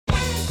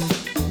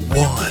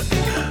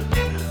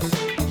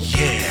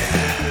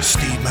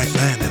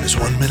McMahon and his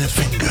 1 minute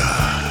finger.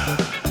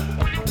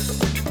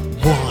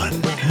 One,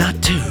 not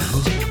two.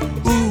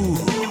 Ooh,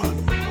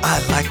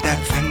 I like that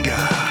finger.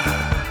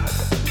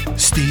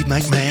 Steve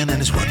McMahon and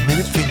his 1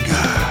 minute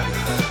finger.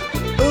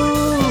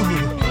 Ooh,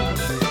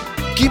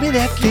 give me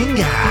that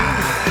finger.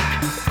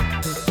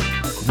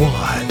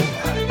 One,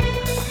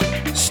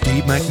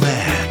 Steve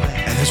McMahon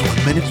and his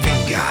 1 minute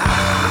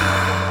finger.